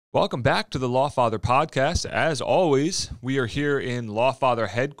Welcome back to the Lawfather podcast. As always, we are here in Lawfather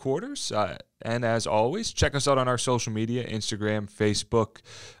headquarters. And as always, check us out on our social media, Instagram, Facebook,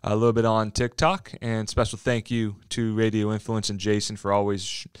 a little bit on TikTok. And special thank you to Radio Influence and Jason for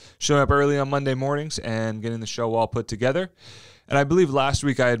always showing up early on Monday mornings and getting the show all put together. And I believe last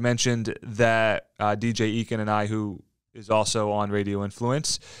week I had mentioned that DJ Eakin and I, who is also on Radio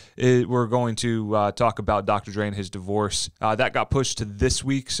Influence, we're going to talk about Dr. Dre and his divorce. That got pushed to this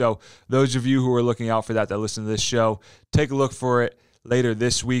week, so those of you who are looking out for that listen to this show, take a look for it later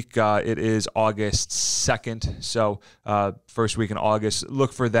this week. It is August 2nd, so first week in August.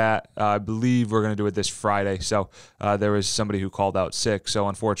 Look for that. I believe we're going to do it this Friday, so there was somebody who called out sick, so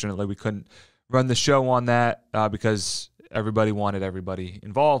unfortunately we couldn't run the show on that because everybody wanted everybody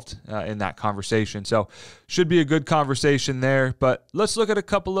involved in that conversation. So should be a good conversation there. But let's look at a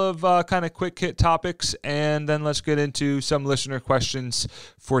couple of kind of quick hit topics, and then let's get into some listener questions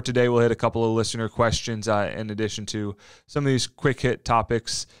for today. We'll hit a couple of listener questions in addition to some of these quick hit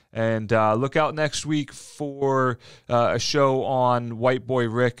topics. And look out next week for a show on White Boy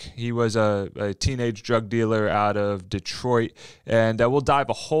Rick. He was a teenage drug dealer out of Detroit. And we'll dive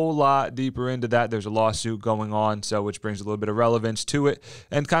a whole lot deeper into that. There's a lawsuit going on, so which brings a little bit of relevance to it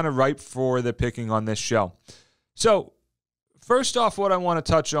and kind of ripe for the picking on this show. So first off, what I want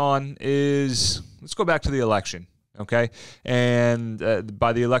to touch on is let's go back to the election. Okay, and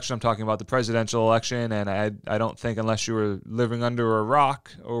by the election, I'm talking about the presidential election, and I don't think unless you were living under a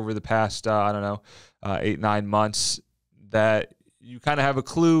rock over the past, 8-9 months, that you kind of have a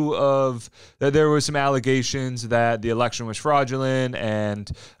clue of that there was some allegations that the election was fraudulent and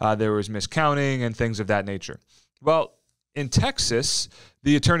there was miscounting and things of that nature. Well, in Texas,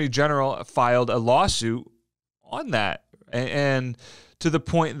 the Attorney General filed a lawsuit on that, and to the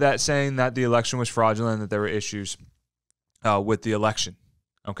point that saying that the election was fraudulent and that there were issues with the election.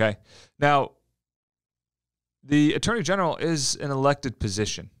 Okay. Now, the Attorney General is an elected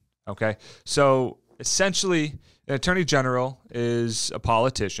position. Okay. So essentially, an Attorney General is a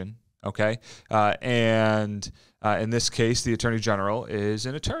politician. Okay. And in this case, the Attorney General is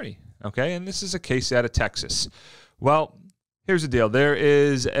an attorney. Okay. And this is a case out of Texas. Well, here's the deal. There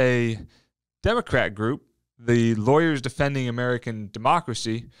is a Democrat group, the Lawyers Defending American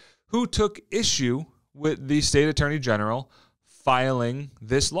Democracy, who took issue with the state attorney general filing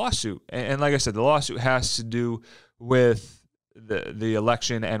this lawsuit. And like I said, the lawsuit has to do with the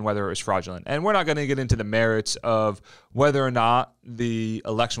election and whether it was fraudulent. And we're not going to get into the merits of whether or not the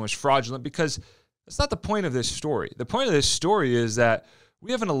election was fraudulent because that's not the point of this story. The point of this story is that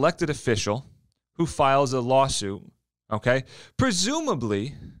we have an elected official who files a lawsuit, okay?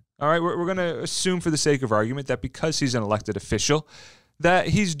 Presumably, all right, we're going to assume for the sake of argument that because he's an elected official, that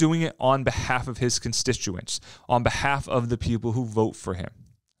he's doing it on behalf of his constituents, on behalf of the people who vote for him,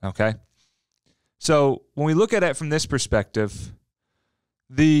 okay? So when we look at it from this perspective,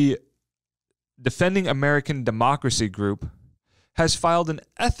 the Defending American Democracy group has filed an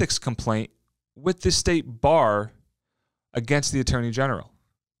ethics complaint with the state bar against the Attorney General,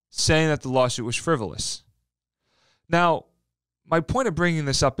 saying that the lawsuit was frivolous. Now, my point of bringing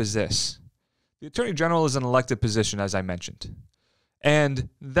this up is this. The Attorney General is an elected position, as I mentioned. And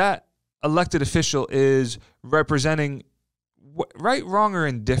that elected official is representing right, wrong, or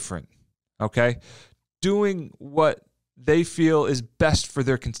indifferent, okay? Doing what they feel is best for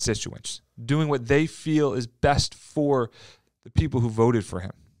their constituents, doing what they feel is best for the people who voted for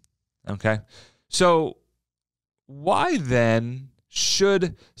him, okay? So why then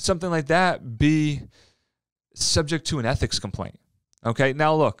should something like that be subject to an ethics complaint? Okay,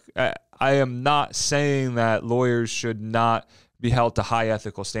 now look, I am not saying that lawyers should not be held to high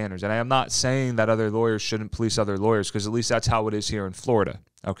ethical standards. And I am not saying that other lawyers shouldn't police other lawyers, because at least that's how it is here in Florida,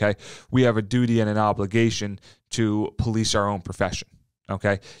 okay? We have a duty and an obligation to police our own profession,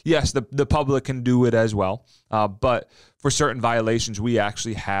 okay? Yes, the public can do it as well, but for certain violations, we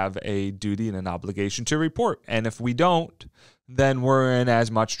actually have a duty and an obligation to report. And if we don't, then we're in as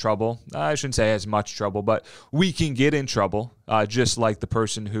much trouble. I shouldn't say as much trouble, but we can get in trouble, just like the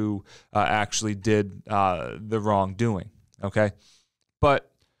person who actually did the wrongdoing. Okay,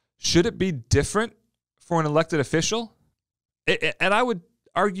 but should it be different for an elected official? And I would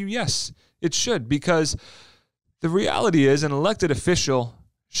argue yes, it should, because the reality is an elected official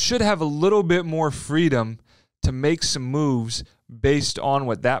should have a little bit more freedom to make some moves based on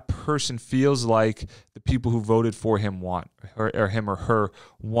what that person feels like the people who voted for him want, or him or her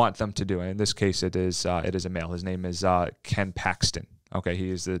want them to do. And in this case, it is a male. His name is Ken Paxton. Okay, he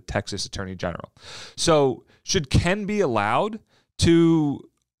is the Texas Attorney General. So should Ken be allowed to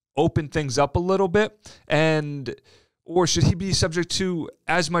open things up a little bit, or should he be subject to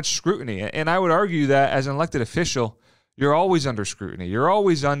as much scrutiny? And I would argue that as an elected official, you're always under scrutiny. You're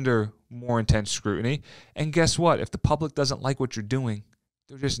always under more intense scrutiny. And guess what? If the public doesn't like what you're doing,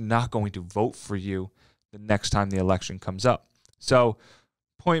 they're just not going to vote for you the next time the election comes up. So,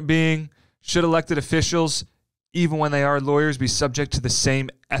 point being, should elected officials, even when they are lawyers, be subject to the same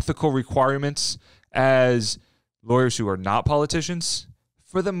ethical requirements as lawyers who are not politicians?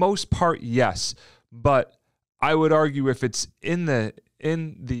 For the most part, yes. But I would argue if it's in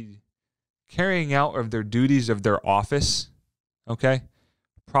the carrying out of their duties of their office, okay,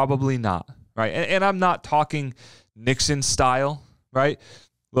 probably not, right? And I'm not talking Nixon style, right?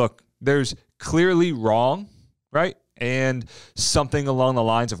 Look, there's clearly wrong, right? And something along the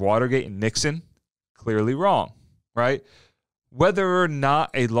lines of Watergate and Nixon, clearly wrong, right? Whether or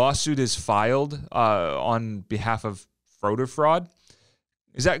not a lawsuit is filed on behalf of voter fraud,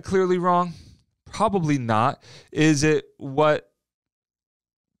 is that clearly wrong? Probably not. Is it what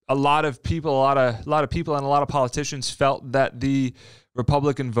a lot of people and a lot of politicians felt that the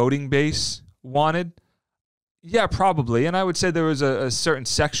Republican voting base wanted? Yeah, probably. And I would say there was a certain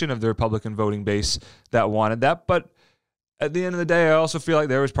section of the Republican voting base that wanted that. But at the end of the day, I also feel like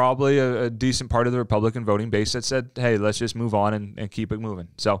there was probably a decent part of the Republican voting base that said, hey, let's just move on and keep it moving.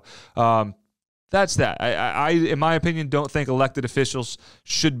 So that's that. I, in my opinion, don't think elected officials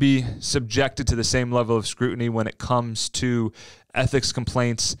should be subjected to the same level of scrutiny when it comes to ethics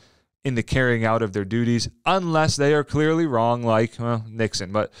complaints in the carrying out of their duties, unless they are clearly wrong, like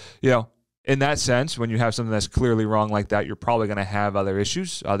Nixon. But, in that sense, when you have something that's clearly wrong like that, you're probably going to have other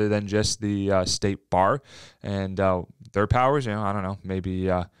issues other than just the state bar and their powers. I don't know, maybe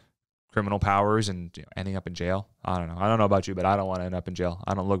criminal powers and ending up in jail. I don't know. I don't know about you, but I don't want to end up in jail.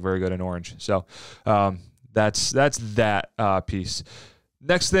 I don't look very good in orange. So that's that piece.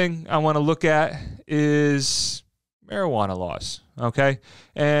 Next thing I want to look at is marijuana laws, okay?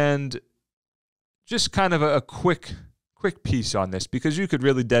 And just kind of a quick piece on this, because you could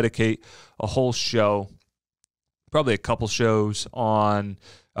really dedicate a whole show, probably a couple shows, on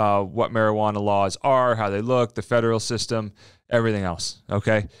what marijuana laws are, how they look, the federal system, everything else,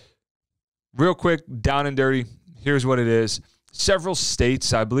 okay? Real quick, down and dirty, here's what it is. Several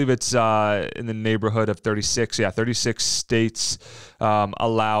states, I believe it's in the neighborhood of 36. Yeah, 36 states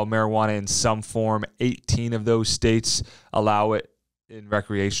allow marijuana in some form. 18 of those states allow it in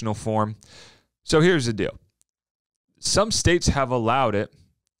recreational form. So here's the deal. Some states have allowed it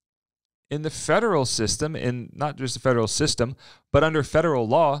in the federal system, and not just the federal system, but under federal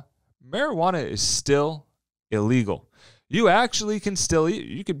law, marijuana is still illegal. You actually can still eat.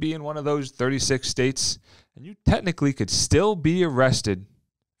 You could be in one of those 36 states, and you technically could still be arrested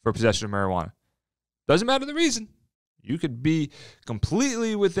for possession of marijuana. Doesn't matter the reason. You could be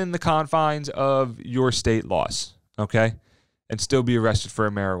completely within the confines of your state laws, okay, and still be arrested for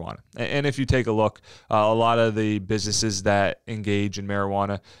marijuana. And if you take a look, a lot of the businesses that engage in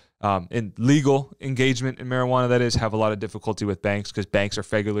marijuana, in legal engagement in marijuana, that is, have a lot of difficulty with banks, because banks are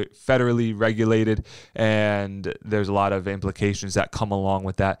federally regulated, and there's a lot of implications that come along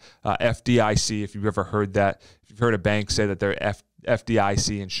with that. FDIC, if you've ever heard that, if you've heard a bank say that they're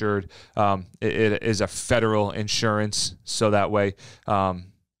FDIC insured, it is a federal insurance, so that way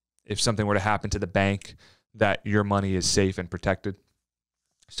if something were to happen to the bank, that your money is safe and protected.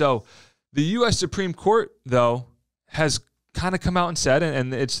 So the U.S. Supreme Court, though, has kind of come out and said,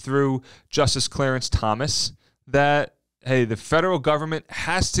 and it's through Justice Clarence Thomas, that, hey, the federal government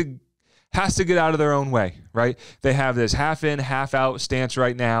has to get out of their own way, right? They have this half in, half out stance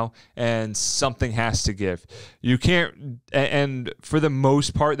right now, and something has to give. You can't, and for the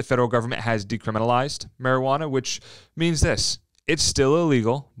most part, the federal government has decriminalized marijuana, which means this: it's still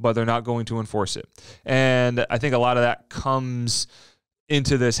illegal, but they're not going to enforce it. And I think a lot of that comes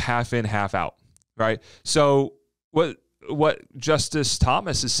into this half in, half out, right? So what Justice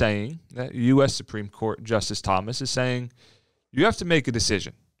Thomas is saying, that U.S. Supreme Court Justice Thomas is saying, you have to make a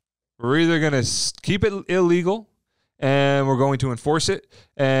decision. We're either going to keep it illegal and we're going to enforce it,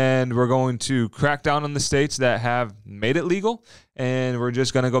 and we're going to crack down on the states that have made it legal, and we're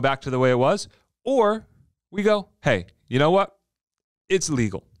just going to go back to the way it was, or we go, hey, you know what? It's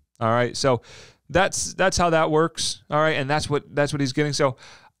legal. All right. So that's how that works. All right. And that's what he's getting. So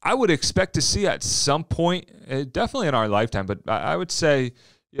I would expect to see at some point, definitely in our lifetime, but I would say,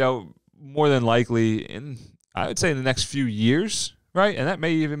 more than likely in the next few years, right? And that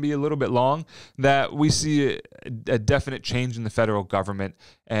may even be a little bit long, that we see a definite change in the federal government,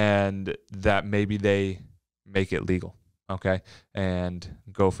 and that maybe they make it legal. Okay. And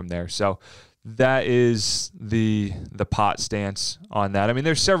go from there. So that is the pot stance on that. I mean,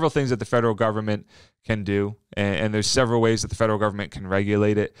 there's several things that the federal government can do, and there's several ways that the federal government can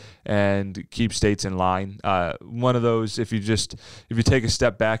regulate it and keep states in line. One of those, if you take a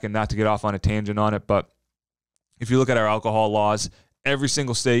step back, and not to get off on a tangent on it, but if you look at our alcohol laws, every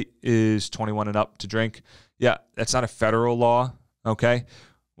single state is 21 and up to drink. Yeah, that's not a federal law, okay?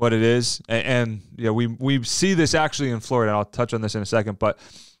 What it is, and we see this actually in Florida, and I'll touch on this in a second, but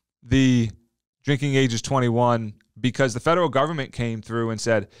the drinking age is 21 because the federal government came through and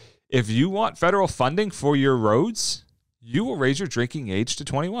said, if you want federal funding for your roads, you will raise your drinking age to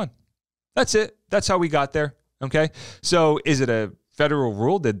 21. That's it. That's how we got there, okay? So is it a federal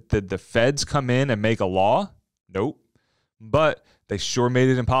rule? Did the feds come in and make a law? Nope. But they sure made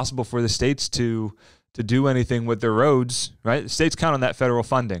it impossible for the states to do anything with their roads, right? The states count on that federal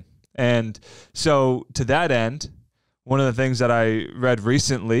funding. And so to that end, one of the things that I read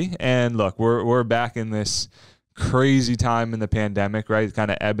recently, and look, we're back in this crazy time in the pandemic, right? Kind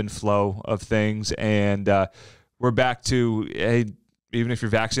of ebb and flow of things. And we're back to, hey, even if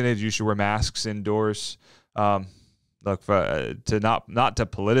you're vaccinated, you should wear masks indoors. Look, to not to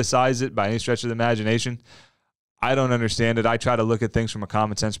politicize it by any stretch of the imagination, I don't understand it. I try to look at things from a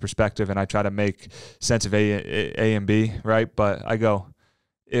common sense perspective, and I try to make sense of A and B, right? But I go,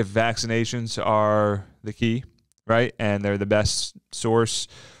 if vaccinations are the key, right, and they're the best source,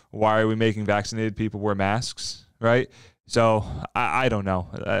 why are we making vaccinated people wear masks, right? So I don't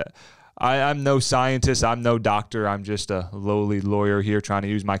know. I'm no scientist. I'm no doctor. I'm just a lowly lawyer here trying to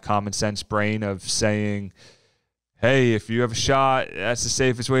use my common sense brain of saying, hey, if you have a shot, that's the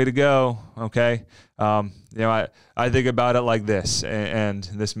safest way to go, okay? I think about it like this, and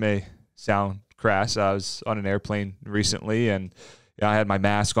this may sound crass. I was on an airplane recently, and I had my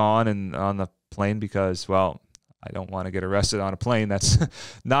mask on and on the plane because, well, I don't want to get arrested on a plane. That's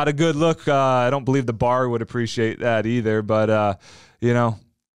not a good look. I don't believe the bar would appreciate that either. But,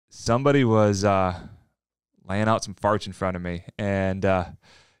 somebody was laying out some farts in front of me. And, I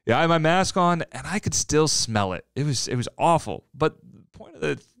had my mask on, and I could still smell it. It was awful. But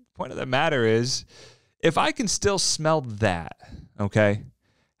the point of the matter is, if I can still smell that, okay,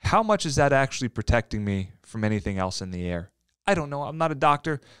 how much is that actually protecting me from anything else in the air? I don't know. I'm not a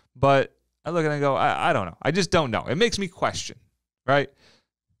doctor, but I look at it and go, I don't know. I just don't know. It makes me question, right?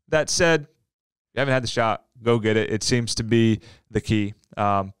 That said, you haven't had the shot, go get it. It seems to be the key.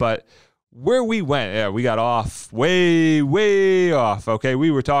 But where we went, we got off way, way off, okay? We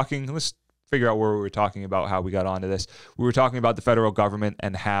were talking, let's figure out where we were talking about how we got onto this. We were talking about the federal government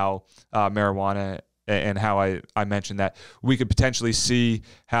and how marijuana, and how I mentioned that we could potentially see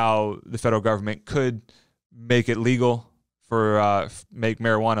how the federal government could make it legal make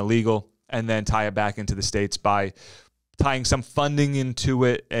marijuana legal, and then tie it back into the states by tying some funding into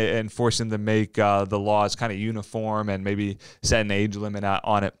it and forcing them to make the laws kind of uniform and maybe set an age limit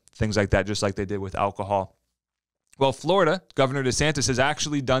on it, things like that, just like they did with alcohol. Well, Florida, Governor DeSantis has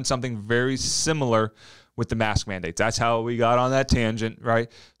actually done something very similar with the mask mandates. That's how we got on that tangent,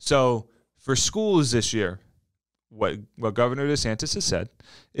 right? So for schools this year, what Governor DeSantis has said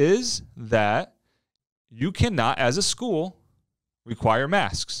is that you cannot, as a school, require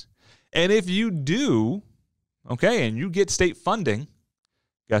masks. And if you do, okay, and you get state funding,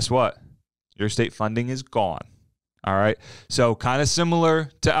 guess what? Your state funding is gone. All right. So kind of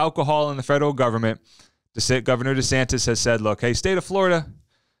similar to alcohol in the federal government, Governor DeSantis has said, look, hey, state of Florida,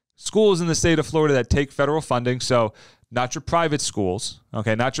 schools in the state of Florida that take federal funding, so not your private schools,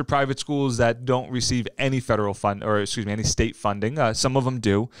 okay, not your private schools that don't receive any federal fund, or excuse me, any state funding. Some of them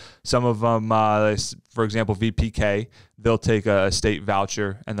do. Some of them, for example, VPK, they'll take a state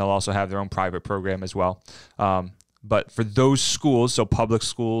voucher, and they'll also have their own private program as well. But for those schools, so public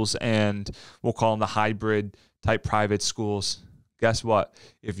schools, and we'll call them the hybrid type private schools, guess what?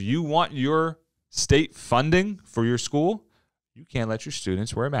 If you want your state funding for your school, you can't let your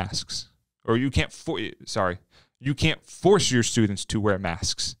students wear masks, or you can't force your students to wear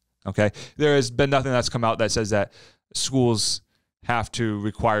masks, okay? There has been nothing that's come out that says that schools have to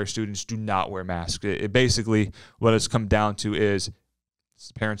require students do not wear masks. It basically, what it's come down to is it's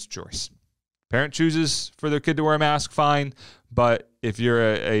the parent's choice. Parent chooses for their kid to wear a mask, fine, but if you're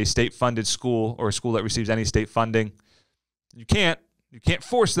a state-funded school or a school that receives any state funding, you can't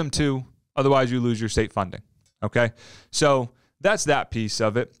force them to, otherwise you lose your state funding, okay? So that's that piece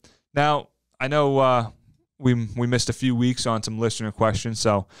of it. Now, I know we missed a few weeks on some listener questions,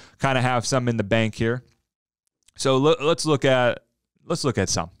 so kind of have some in the bank here. So let's look at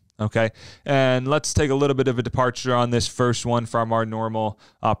some, okay? And let's take a little bit of a departure on this first one from our normal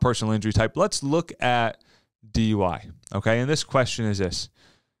personal injury type. Let's look at DUI, okay? And this question is this.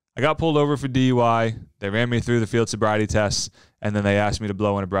 I got pulled over for DUI. They ran me through the field sobriety tests, and then they asked me to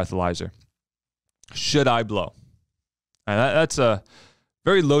blow in a breathalyzer. Should I blow? And that's a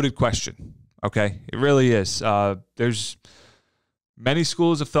very loaded question, okay? It really is. There's many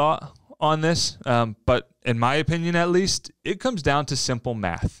schools of thought on this, but in my opinion, at least, it comes down to simple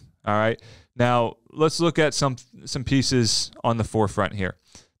math, all right? Now, let's look at some pieces on the forefront here.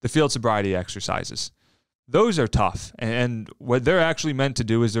 The field sobriety exercises. Those are tough, and what they're actually meant to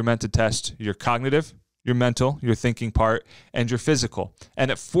do is they're meant to test your cognitive, your mental, your thinking part, and your physical,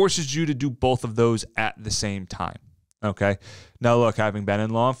 and it forces you to do both of those at the same time, okay? Now, look, having been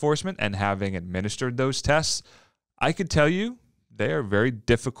in law enforcement and having administered those tests, I could tell you they are very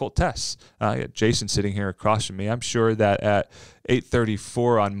difficult tests. I got Jason sitting here across from me. I'm sure that at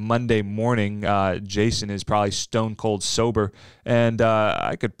 8:34 on Monday morning, Jason is probably stone cold sober, and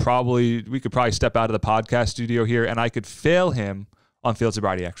we could probably step out of the podcast studio here, and I could fail him on field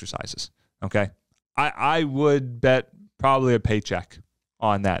sobriety exercises. Okay, I would bet probably a paycheck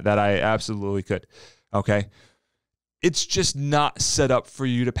on that I absolutely could. Okay, it's just not set up for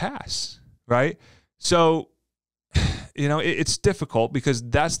you to pass, right? So, it's difficult because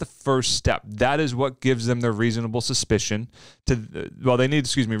that's the first step. That is what gives them their reasonable suspicion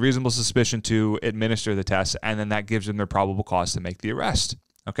reasonable suspicion to administer the test, and then that gives them their probable cause to make the arrest.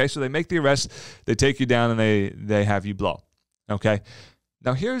 Okay, so they make the arrest, they take you down, and they have you blow. Okay,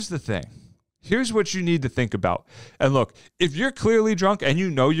 now here's the thing. Here's what you need to think about. And look, if you're clearly drunk and you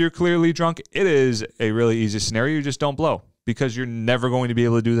know you're clearly drunk, it is a really easy scenario. You just don't blow because you're never going to be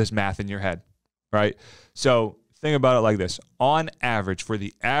able to do this math in your head, right? So think about it like this. On average, for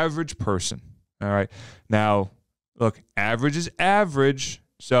the average person, all right, now, look, average is average,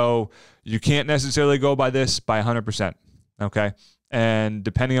 so you can't necessarily go by this by 100%, okay? And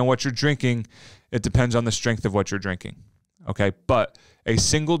depending on what you're drinking, it depends on the strength of what you're drinking, okay? But a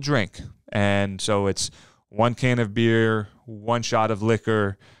single drink, and so it's 1 can of beer, 1 shot of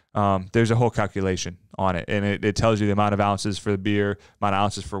liquor, there's a whole calculation on it, and it tells you the amount of ounces for the beer, amount of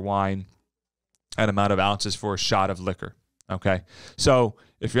ounces for wine, and amount of ounces for a shot of liquor, okay? So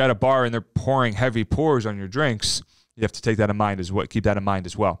if you're at a bar and they're pouring heavy pours on your drinks, you have to keep that in mind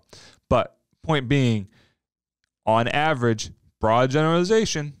as well. But point being, on average, broad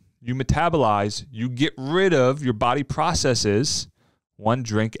generalization, you metabolize, you get rid of, your body processes 1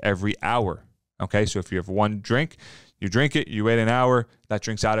 drink every hour, okay? So if you have 1 drink, you drink it, you wait an hour, that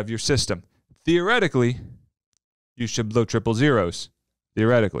drink's out of your system. Theoretically, you should blow triple zeros,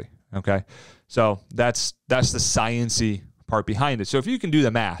 theoretically, okay? So that's the science-y part behind it. So if you can do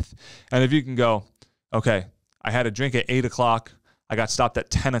the math, and if you can go, okay, I had a drink at 8 o'clock, I got stopped at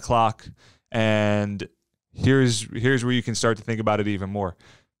 10 o'clock, and here's where you can start to think about it even more.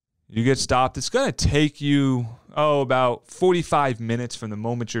 You get stopped, it's going to take you, about 45 minutes from the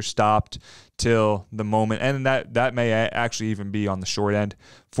moment you're stopped till the moment, and that may actually even be on the short end,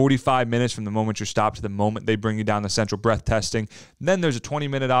 45 minutes from the moment you're stopped to the moment they bring you down the central breath testing. Then there's a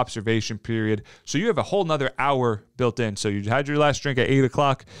 20-minute observation period. So you have a whole nother hour built in. So you had your last drink at 8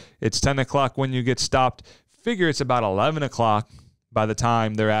 o'clock. It's 10 o'clock when you get stopped. Figure it's about 11 o'clock by the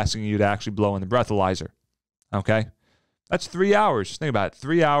time they're asking you to actually blow in the breathalyzer. Okay? That's 3 hours. Think about it.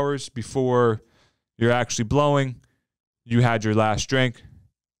 3 hours before you're actually blowing, you had your last drink.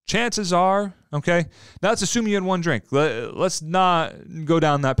 Chances are, okay, now let's assume you had 1 drink. Let's not go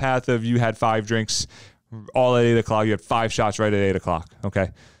down that path of you had 5 drinks all at 8 o'clock. You had 5 shots right at 8 o'clock, okay?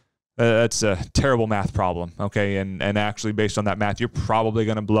 That's a terrible math problem, okay? And actually, based on that math, you're probably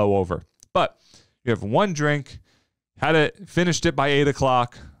going to blow over. But you have 1 drink, finished it by 8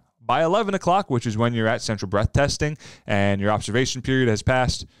 o'clock. By 11 o'clock, which is when you're at central breath testing and your observation period has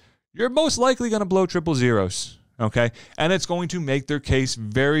passed, you're most likely going to blow triple zeros, okay? And it's going to make their case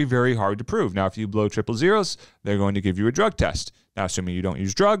very, very hard to prove. Now, if you blow triple zeros, they're going to give you a drug test. Now, assuming you don't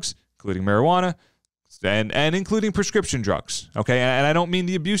use drugs, including marijuana, and including prescription drugs, okay? And I don't mean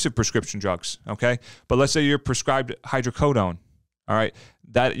the abusive prescription drugs, okay? But let's say you're prescribed hydrocodone, all right?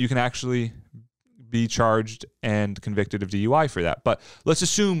 That you can actually be charged and convicted of DUI for that. But let's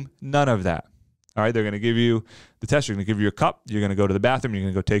assume none of that. All right, they're going to give you the test. They're going to give you a cup. You're going to go to the bathroom. You're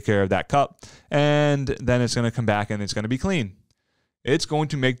going to go take care of that cup. And then it's going to come back and it's going to be clean. It's going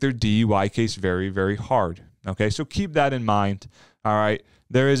to make their DUI case very, very hard. Okay, so keep that in mind. All right,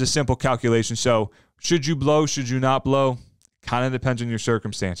 there is a simple calculation. So should you blow? Should you not blow? Kind of depends on your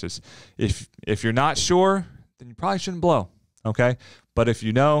circumstances. If you're not sure, then you probably shouldn't blow. Okay, but if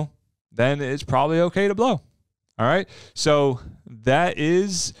you know, then it's probably okay to blow. All right, so that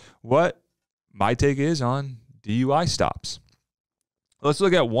is what my take is on DUI stops. Let's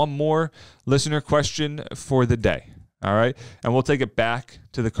look at one more listener question for the day. All right. And we'll take it back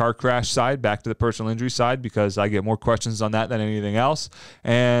to the car crash side, back to the personal injury side, because I get more questions on that than anything else.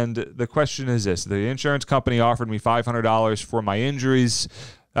 And the question is this: the insurance company offered me $500 for my injuries.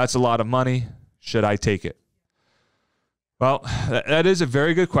 That's a lot of money. Should I take it? Well, that is a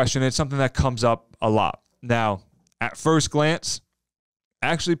very good question. It's something that comes up a lot. Now, at first glance,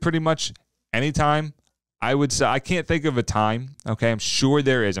 actually pretty much anytime, I would say, I can't think of a time. Okay. I'm sure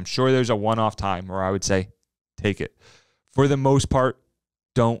there is. I'm sure there's a one-off time where I would say, take it. For the most part,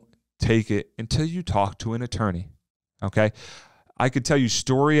 don't take it until you talk to an attorney, okay? I could tell you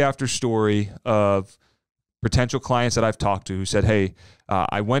story after story of potential clients that I've talked to who said, hey,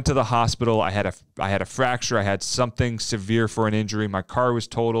 I went to the hospital, I had a fracture, I had something severe for an injury, my car was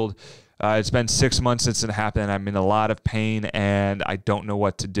totaled, it's been 6 months since it happened, I'm in a lot of pain, and I don't know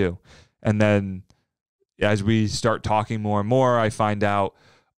what to do. And then as we start talking more and more, I find out,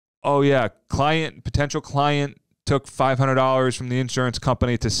 oh yeah, potential client took $500 from the insurance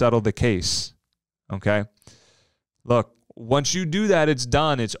company to settle the case. Okay. Look, once you do that, it's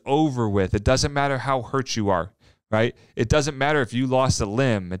done. It's over with. It doesn't matter how hurt you are, right? It doesn't matter if you lost a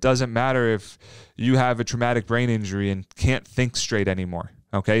limb. It doesn't matter if you have a traumatic brain injury and can't think straight anymore.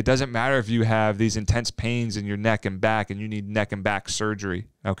 Okay. It doesn't matter if you have these intense pains in your neck and back and you need neck and back surgery.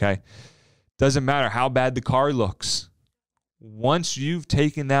 Okay. Doesn't matter how bad the car looks. Once you've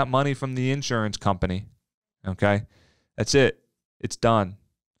taken that money from the insurance company, okay, that's it. It's done.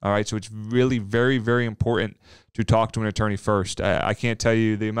 All right. So it's really very, very important to talk to an attorney first. I can't tell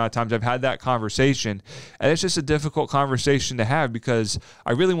you the amount of times I've had that conversation, and it's just a difficult conversation to have because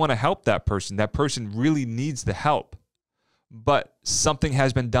I really want to help that person. That person really needs the help, but something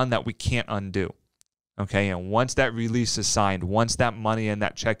has been done that we can't undo. Okay. And once that release is signed, once that money and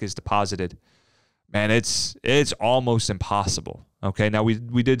that check is deposited, man, it's almost impossible. Okay, now we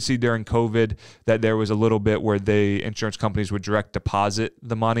did see during COVID that there was a little bit where the insurance companies would direct deposit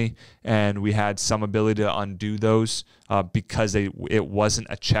the money, and we had some ability to undo those because it wasn't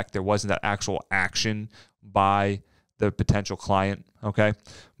a check. There wasn't that actual action by the potential client. Okay,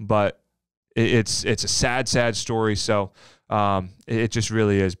 but it's a sad story. So it just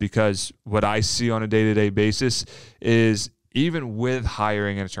really is, because what I see on a day-to-day basis is, even with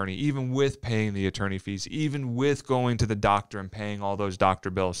hiring an attorney, even with paying the attorney fees, even with going to the doctor and paying all those doctor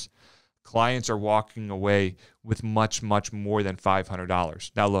bills, clients are walking away with much, much more than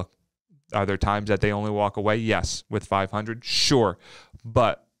 $500. Now, look, are there times that they only walk away? Yes. With $500? Sure.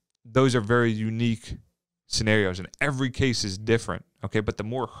 But those are very unique scenarios, and every case is different. Okay. But the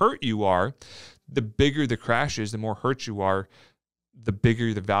more hurt you are, the bigger the crash is, the more hurt you are, the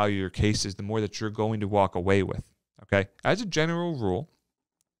bigger the value of your case is, the more that you're going to walk away with. Okay, as a general rule.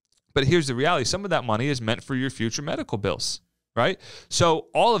 But here's the reality. Some of that money is meant for your future medical bills, right? So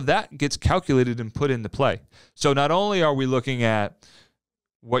all of that gets calculated and put into play. So not only are we looking at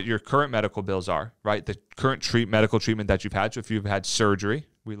what your current medical bills are, right? The current medical treatment that you've had. So if you've had surgery,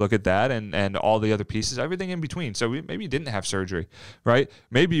 we look at that and all the other pieces, everything in between. So maybe you didn't have surgery, right?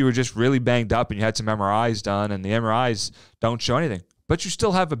 Maybe you were just really banged up and you had some MRIs done, and the MRIs don't show anything, but you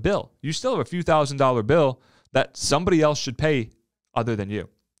still have a bill. You still have a few $1,000 bill that somebody else should pay other than you,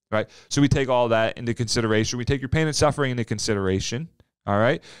 right? So we take all that into consideration. We take your pain and suffering into consideration, all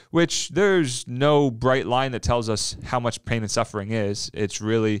right? Which there's no bright line that tells us how much pain and suffering is. It's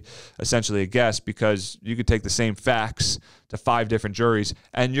really essentially a guess, because you could take the same facts to 5 different juries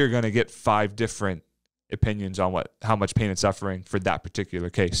and you're going to get 5 different opinions on how much pain and suffering for that particular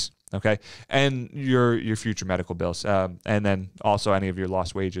case. Okay, and your future medical bills, and then also any of your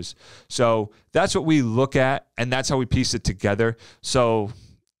lost wages. So that's what we look at, and that's how we piece it together. So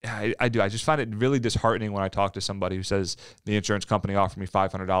I just find it really disheartening when I talk to somebody who says the insurance company offered me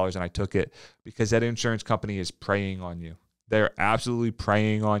 $500 and I took it, because that insurance company is preying on you. They're absolutely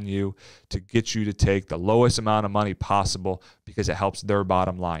preying on you to get you to take the lowest amount of money possible because it helps their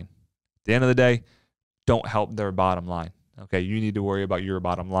bottom line. At the end of the day, don't help their bottom line. Okay, you need to worry about your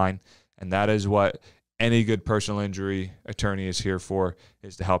bottom line, and that is what any good personal injury attorney is here for,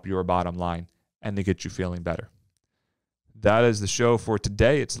 is to help your bottom line and to get you feeling better. That is the show for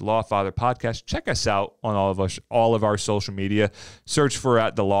today. It's the Lawfather podcast. Check us out on all of our social media. Search for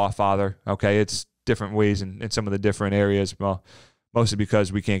 @the Lawfather. Okay, it's different ways in some of the different areas. Well, mostly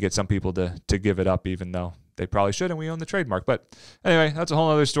because we can't get some people to give it up, even though they probably should, and we own the trademark. But anyway, that's a whole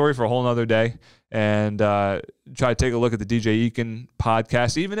other story for a whole other day. And try to take a look at the DJ Eakin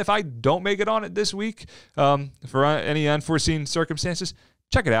podcast. Even if I don't make it on it this week, for any unforeseen circumstances,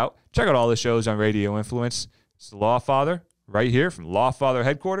 check it out. Check out all the shows on Radio Influence. It's the Lawfather right here from Lawfather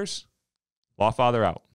headquarters. Lawfather out.